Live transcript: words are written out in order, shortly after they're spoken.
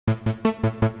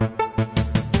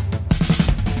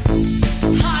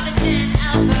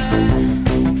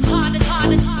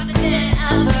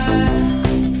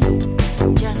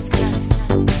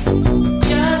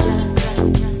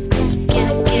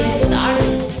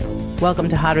Welcome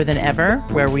to Hotter Than Ever,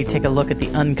 where we take a look at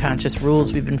the unconscious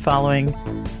rules we've been following.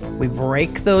 We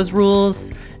break those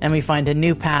rules, and we find a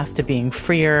new path to being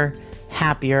freer,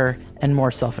 happier, and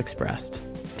more self-expressed.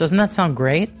 Doesn't that sound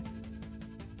great?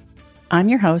 I'm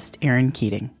your host, Erin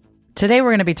Keating. Today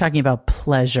we're going to be talking about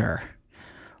pleasure.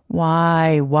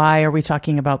 Why are we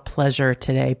talking about pleasure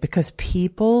today? Because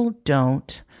people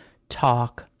don't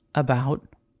talk about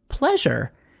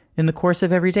pleasure in the course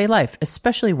of everyday life,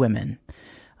 especially women.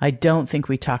 I don't think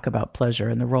we talk about pleasure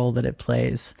and the role that it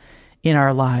plays in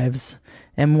our lives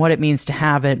and what it means to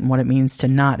have it and what it means to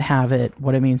not have it,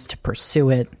 what it means to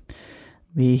pursue it.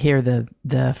 We hear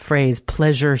the phrase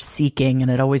pleasure seeking,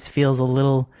 and it always feels a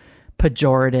little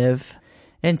pejorative.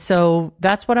 And so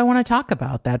that's what I want to talk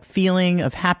about, that feeling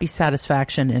of happy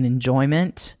satisfaction and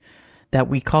enjoyment that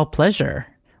we call pleasure.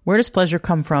 Where does pleasure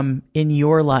come from in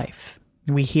your life?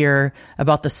 We hear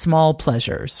about the small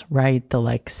pleasures, right? The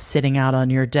like sitting out on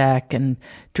your deck and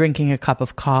drinking a cup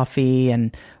of coffee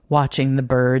and watching the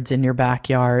birds in your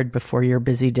backyard before your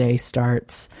busy day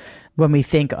starts. When we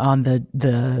think on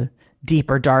the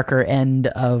deeper, darker end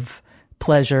of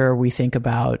pleasure, we think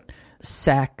about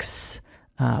sex,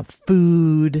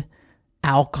 food,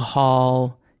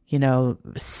 alcohol,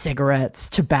 cigarettes,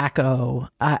 tobacco.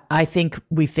 I think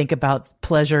we think about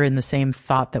pleasure in the same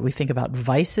thought that we think about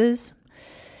vices.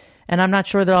 And I'm not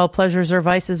sure that all pleasures are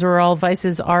vices or all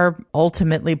vices are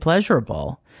ultimately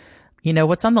pleasurable.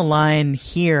 What's on the line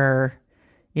here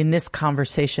in this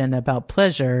conversation about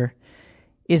pleasure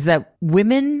is that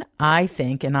women, I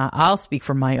think, and I'll speak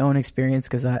from my own experience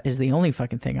because that is the only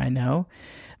fucking thing I know.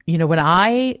 When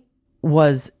I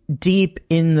was deep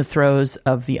in the throes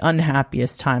of the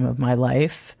unhappiest time of my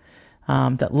life,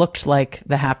 that looked like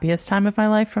the happiest time of my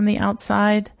life from the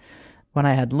outside, when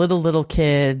I had little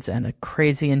kids and a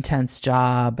crazy intense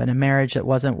job and a marriage that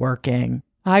wasn't working,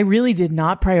 I really did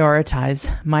not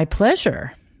prioritize my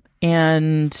pleasure.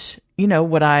 And,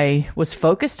 what I was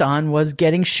focused on was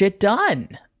getting shit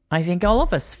done. I think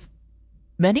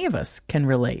many of us can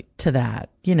relate to that.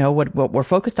 What we're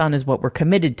focused on is what we're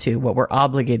committed to, what we're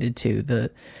obligated to,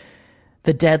 the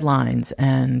deadlines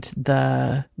and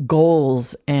the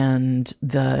goals and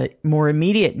the more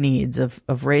immediate needs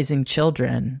of raising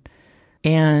children.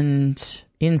 And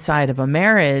inside of a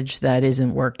marriage that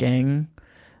isn't working,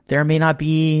 there may not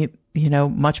be,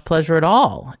 much pleasure at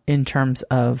all in terms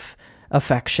of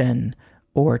affection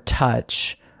or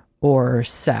touch or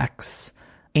sex.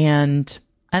 And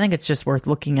I think it's just worth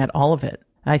looking at all of it.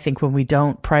 I think when we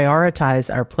don't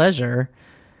prioritize our pleasure,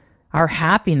 our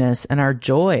happiness and our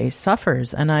joy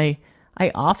suffers. And I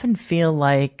often feel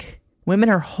like women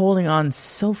are holding on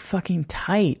so fucking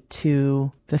tight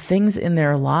to the things in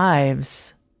their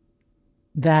lives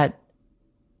that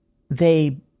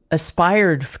they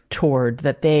aspired toward,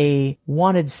 that they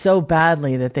wanted so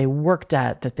badly, that they worked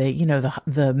at, that they,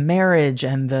 the marriage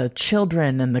and the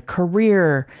children and the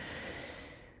career,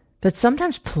 that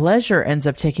sometimes pleasure ends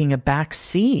up taking a back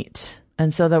seat.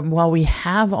 And so that while we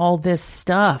have all this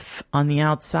stuff on the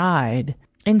outside,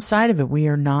 inside of it, we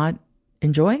are not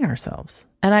enjoying ourselves.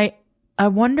 And I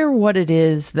wonder what it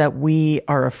is that we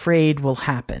are afraid will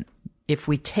happen if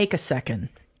we take a second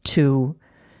to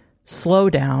slow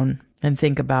down and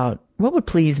think about what would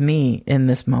please me in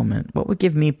this moment? What would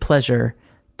give me pleasure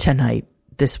tonight,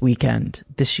 this weekend,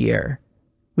 this year?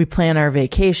 We plan our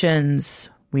vacations,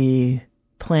 we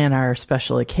plan our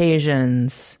special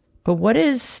occasions, but what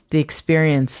is the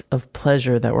experience of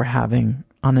pleasure that we're having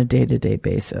on a day-to-day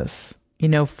basis?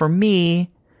 For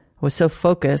me, I was so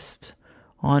focused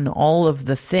on all of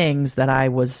the things that I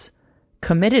was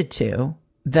committed to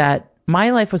that my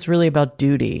life was really about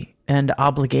duty and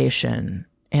obligation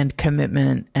and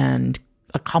commitment and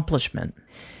accomplishment.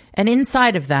 And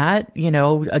inside of that,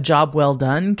 a job well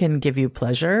done can give you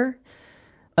pleasure.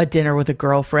 A dinner with a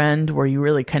girlfriend where you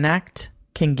really connect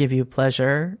can give you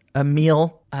pleasure. A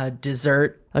meal, a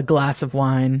dessert, a glass of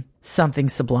wine, something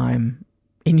sublime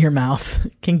in your mouth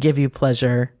can give you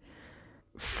pleasure.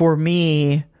 For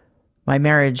me, my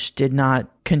marriage did not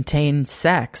contain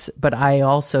sex, but I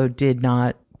also did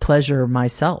not pleasure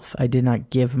myself. I did not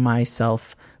give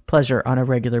myself pleasure on a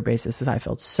regular basis, as I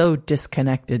felt so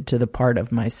disconnected to the part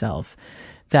of myself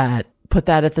that put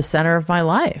that at the center of my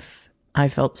life. I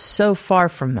felt so far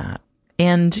from that.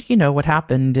 And, what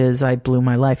happened is I blew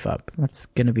my life up. That's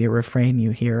going to be a refrain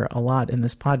you hear a lot in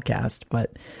this podcast.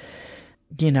 But,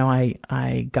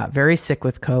 I got very sick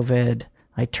with COVID.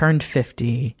 I turned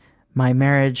 50. My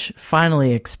marriage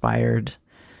finally expired.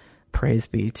 Praise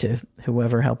be to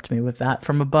whoever helped me with that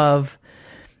from above.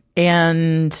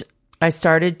 And I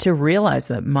started to realize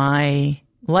that my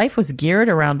life was geared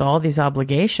around all these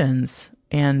obligations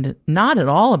and not at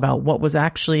all about what was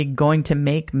actually going to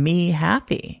make me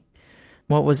happy,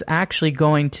 what was actually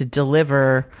going to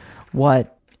deliver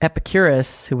what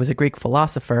Epicurus, who was a Greek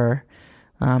philosopher,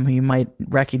 who you might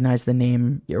recognize the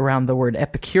name around the word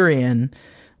Epicurean,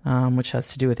 which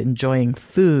has to do with enjoying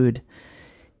food.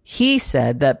 He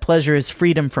said that pleasure is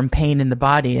freedom from pain in the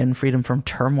body and freedom from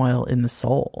turmoil in the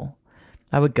soul.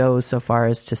 I would go so far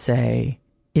as to say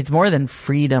it's more than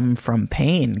freedom from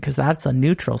pain, because that's a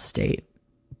neutral state,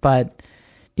 but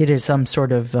it is some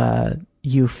sort of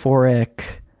euphoric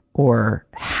or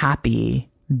happy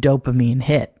dopamine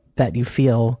hit that you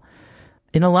feel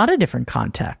in a lot of different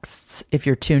contexts if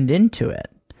you're tuned into it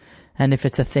and if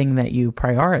it's a thing that you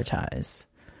prioritize.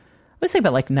 I always think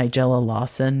about like Nigella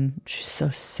Lawson. She's so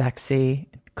sexy,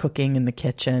 cooking in the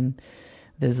kitchen.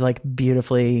 There's like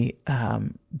beautifully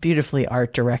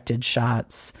art directed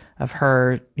shots of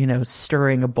her,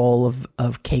 stirring a bowl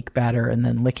of cake batter and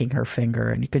then licking her finger.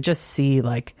 And you could just see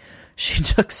like she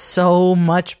took so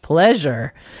much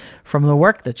pleasure from the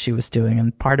work that she was doing.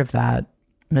 And part of that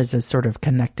is a sort of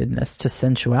connectedness to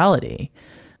sensuality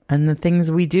and the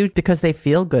things we do because they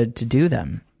feel good to do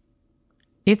them.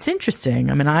 It's interesting.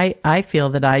 I mean, I feel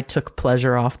that I took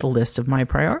pleasure off the list of my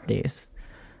priorities.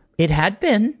 It had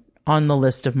been on the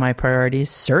list of my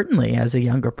priorities, certainly as a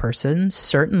younger person.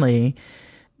 Certainly,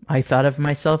 I thought of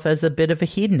myself as a bit of a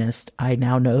hedonist. I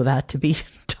now know that to be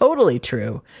totally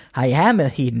true. I am a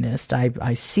hedonist.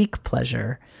 I seek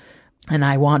pleasure, and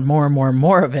I want more and more and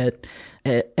more of it,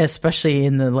 especially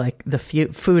in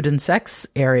the food and sex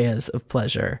areas of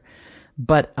pleasure.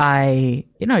 But I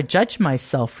judged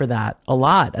myself for that a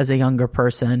lot as a younger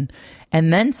person.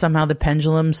 And then somehow the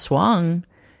pendulum swung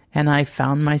and I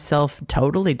found myself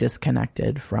totally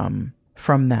disconnected from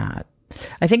that.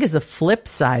 I think as the flip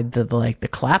side, the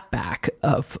clapback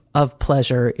of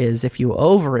pleasure is if you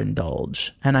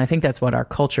overindulge. And I think that's what our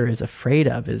culture is afraid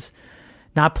of, is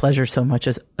not pleasure so much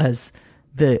as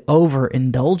the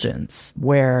overindulgence,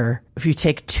 where if you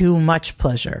take too much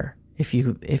pleasure, if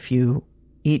you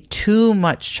eat too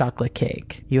much chocolate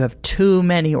cake, you have too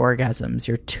many orgasms,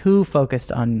 you're too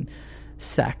focused on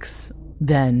sex,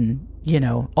 then,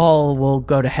 all will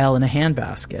go to hell in a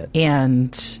handbasket.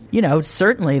 And,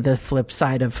 certainly the flip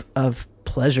side of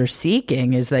pleasure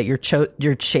seeking is that you're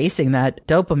chasing that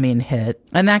dopamine hit,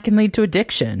 and that can lead to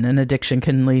addiction, and addiction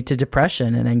can lead to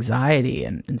depression and anxiety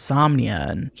and insomnia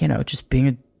and, just being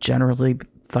a generally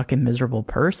fucking miserable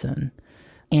person.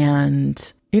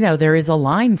 And, there is a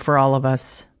line for all of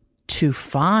us to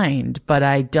find, but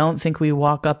I don't think we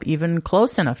walk up even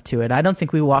close enough to it. I don't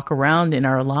think we walk around in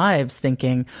our lives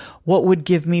thinking, what would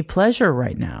give me pleasure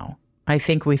right now? I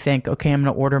think we think, okay, I'm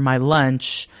going to order my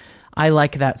lunch. I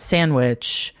like that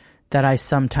sandwich that I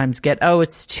sometimes get. Oh,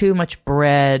 it's too much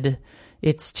bread.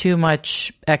 It's too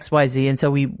much XYZ. And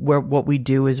so what we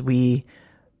do is we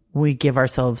give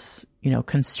ourselves,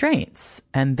 constraints,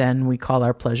 and then we call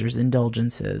our pleasures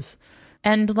indulgences.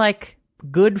 And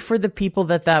good for the people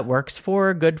that works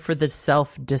for, good for the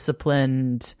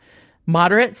self-disciplined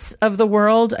moderates of the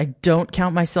world. I don't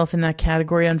count myself in that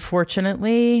category,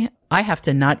 unfortunately. I have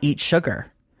to not eat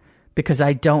sugar because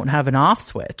I don't have an off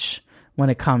switch when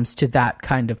it comes to that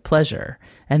kind of pleasure.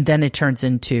 And then it turns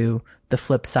into the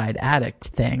flip side addict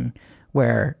thing,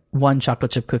 where one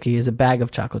chocolate chip cookie is a bag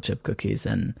of chocolate chip cookies,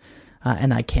 and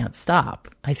I can't stop.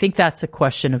 I think that's a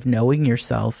question of knowing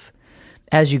yourself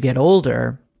as you get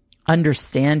older,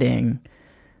 understanding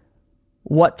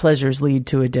what pleasures lead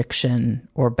to addiction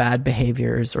or bad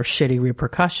behaviors or shitty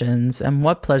repercussions, and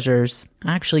what pleasures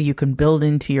actually you can build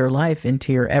into your life,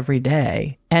 into your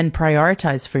everyday, and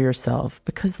prioritize for yourself,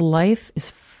 because life is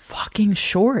fucking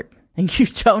short and you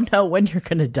don't know when you're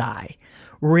going to die.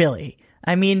 Really.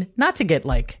 I mean, not to get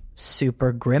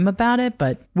super grim about it,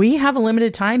 but we have a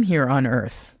limited time here on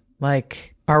Earth.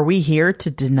 Are we here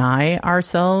to deny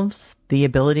ourselves the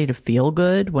ability to feel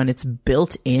good when it's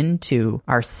built into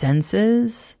our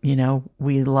senses?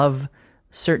 We love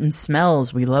certain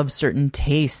smells. We love certain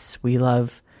tastes. We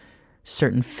love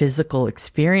certain physical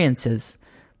experiences.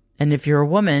 And if you're a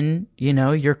woman,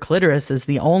 your clitoris is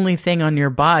the only thing on your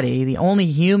body, the only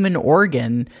human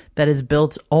organ that is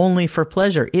built only for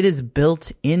pleasure. It is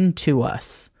built into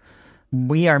us.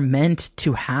 We are meant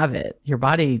to have it. Your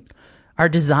body, our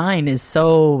design is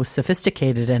so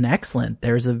sophisticated and excellent.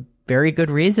 There's a very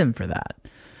good reason for that.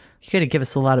 You got to give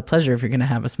us a lot of pleasure if you're going to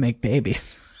have us make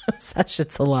babies. That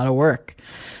shit's a lot of work.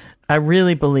 I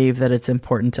really believe that it's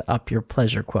important to up your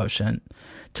pleasure quotient,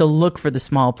 to look for the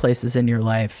small places in your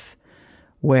life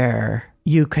where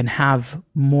you can have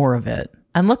more of it,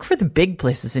 and look for the big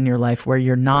places in your life where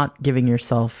you're not giving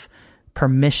yourself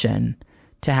permission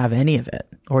to have any of it,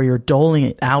 or you're doling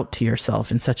it out to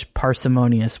yourself in such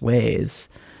parsimonious ways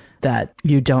that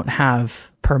you don't have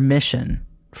permission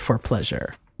for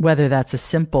pleasure, whether that's a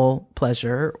simple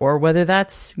pleasure or whether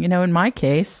that's, in my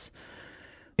case,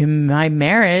 in my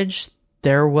marriage,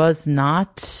 there was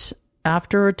not,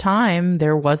 after a time,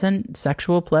 there wasn't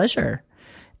sexual pleasure.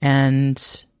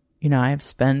 And, I have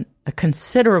spent a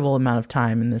considerable amount of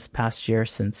time in this past year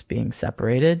since being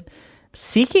separated,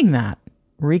 seeking that,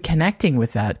 reconnecting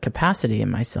with that capacity in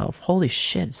myself. Holy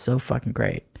shit, it's so fucking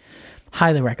great.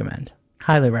 Highly recommend.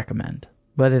 Highly recommend.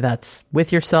 Whether that's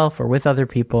with yourself or with other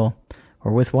people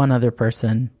or with one other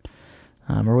person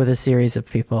or with a series of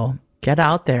people, get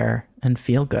out there and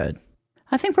feel good.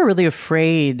 I think we're really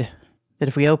afraid that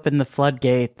if we open the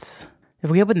floodgates, if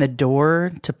we open the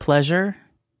door to pleasure,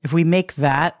 if we make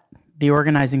that the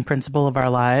organizing principle of our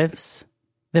lives,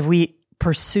 that if we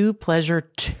pursue pleasure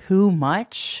too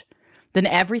much, then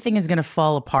everything is going to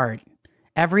fall apart.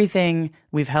 Everything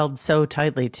we've held so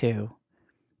tightly to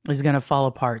is going to fall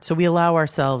apart. So we allow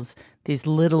ourselves these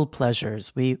little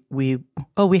pleasures. We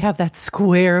have that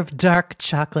square of dark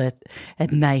chocolate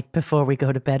at night before we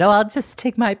go to bed. Oh, I'll just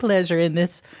take my pleasure in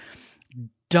this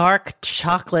dark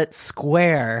chocolate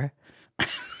square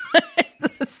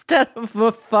instead of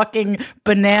a fucking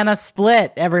banana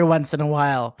split every once in a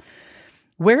while.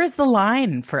 Where is the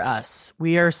line for us?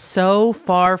 We are so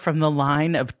far from the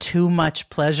line of too much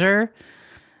pleasure.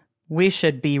 We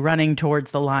should be running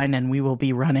towards the line, and we will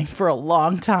be running for a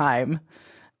long time.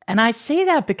 And I say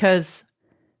that because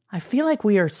I feel like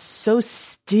we are so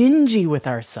stingy with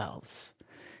ourselves.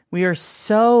 We are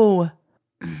so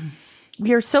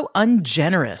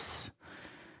ungenerous.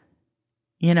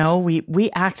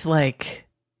 We act like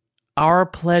our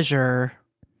pleasure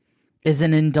is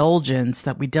an indulgence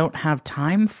that we don't have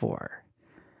time for.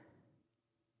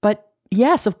 But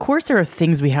yes, of course there are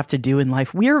things we have to do in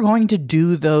life. We are going to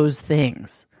do those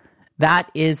things.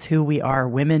 That is who we are.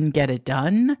 Women get it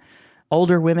done.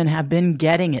 Older women have been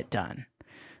getting it done.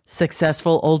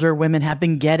 Successful older women have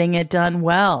been getting it done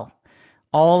well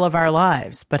all of our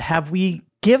lives. But have we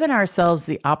given ourselves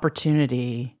the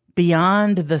opportunity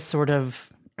beyond the sort of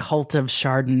cult of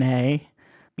Chardonnay,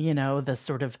 the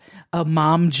sort of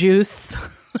mom juice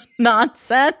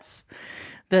nonsense,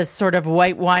 this sort of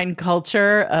white wine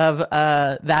culture of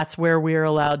that's where we're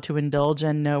allowed to indulge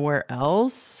and nowhere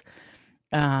else.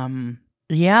 We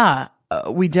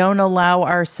don't allow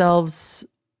ourselves,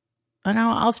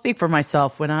 I'll speak for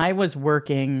myself. When I was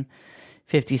working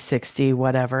 50, 60,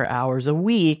 whatever hours a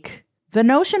week, the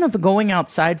notion of going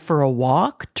outside for a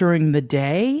walk during the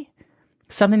day,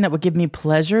 something that would give me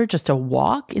pleasure, just a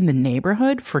walk in the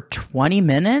neighborhood for 20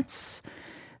 minutes,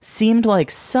 seemed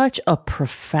like such a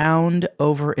profound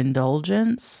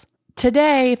overindulgence.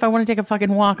 Today, if I want to take a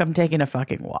fucking walk, I'm taking a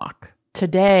fucking walk.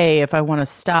 Today, if I want to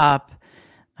stop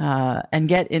and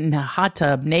get in a hot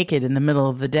tub naked in the middle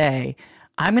of the day,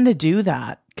 I'm going to do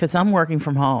that because I'm working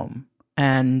from home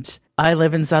and I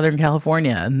live in Southern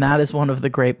California, and that is one of the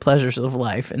great pleasures of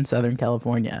life in Southern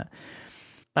California.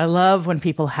 I love when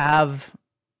people have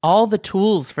all the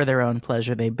tools for their own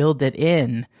pleasure. They build it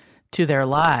in to their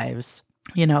lives.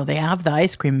 They have the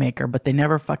ice cream maker, but they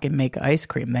never fucking make ice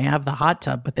cream. They have the hot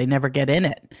tub, but they never get in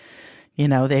it.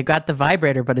 They got the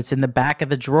vibrator, but it's in the back of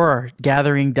the drawer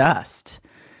gathering dust.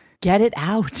 Get it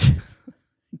out.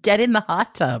 Get in the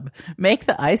hot tub. Make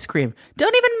the ice cream.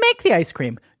 Don't even make the ice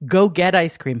cream. Go get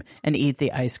ice cream and eat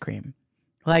the ice cream.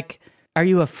 Like, are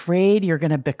you afraid you're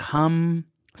going to become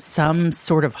some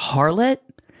sort of harlot?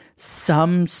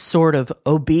 Some sort of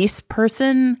obese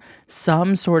person?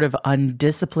 Some sort of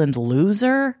undisciplined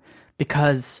loser?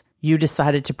 Because you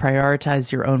decided to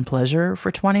prioritize your own pleasure for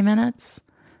 20 minutes?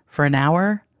 For an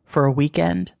hour? For a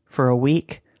weekend? For a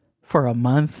week? For a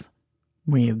month?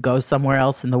 When you go somewhere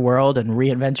else in the world and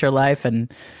reinvent your life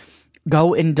and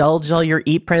go indulge all your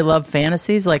eat, pray, love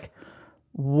fantasies? Like,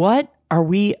 what are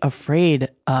we afraid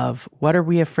of? What are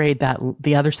we afraid that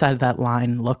the other side of that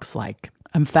line looks like?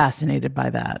 I'm fascinated by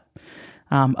that.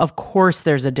 Of course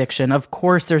there's addiction. Of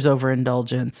course there's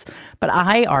overindulgence. But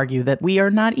I argue that we are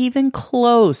not even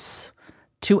close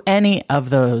to any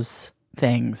of those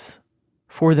things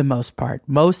for the most part.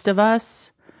 Most of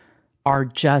us are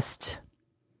just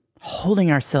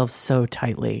holding ourselves so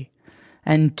tightly.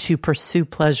 And to pursue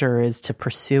pleasure is to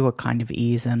pursue a kind of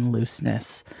ease and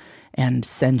looseness and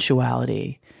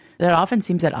sensuality that often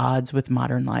seems at odds with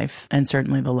modern life, and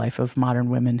certainly the life of modern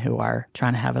women who are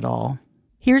trying to have it all.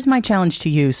 Here's my challenge to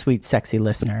you, sweet, sexy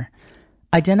listener.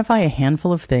 Identify a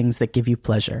handful of things that give you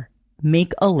pleasure.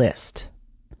 Make a list.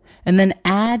 And then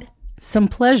add some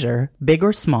pleasure, big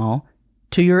or small,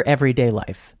 to your everyday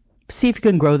life. See if you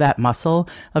can grow that muscle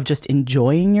of just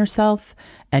enjoying yourself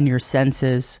and your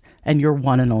senses and your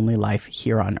one and only life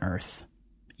here on earth.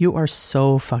 You are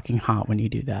so fucking hot when you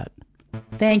do that.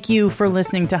 Thank you for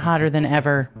listening to Hotter Than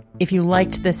Ever. If you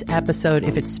liked this episode,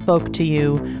 if it spoke to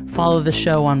you, follow the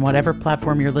show on whatever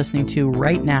platform you're listening to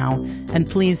right now, and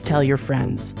please tell your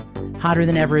friends. Hotter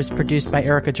Than Ever is produced by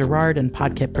Erica Gerard and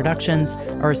Podkit Productions.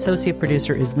 Our associate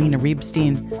producer is Lena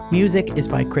Riebstein. Music is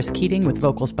by Chris Keating with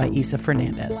vocals by Isa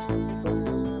Fernandez.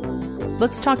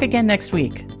 Let's talk again next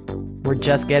week. We're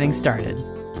just getting started.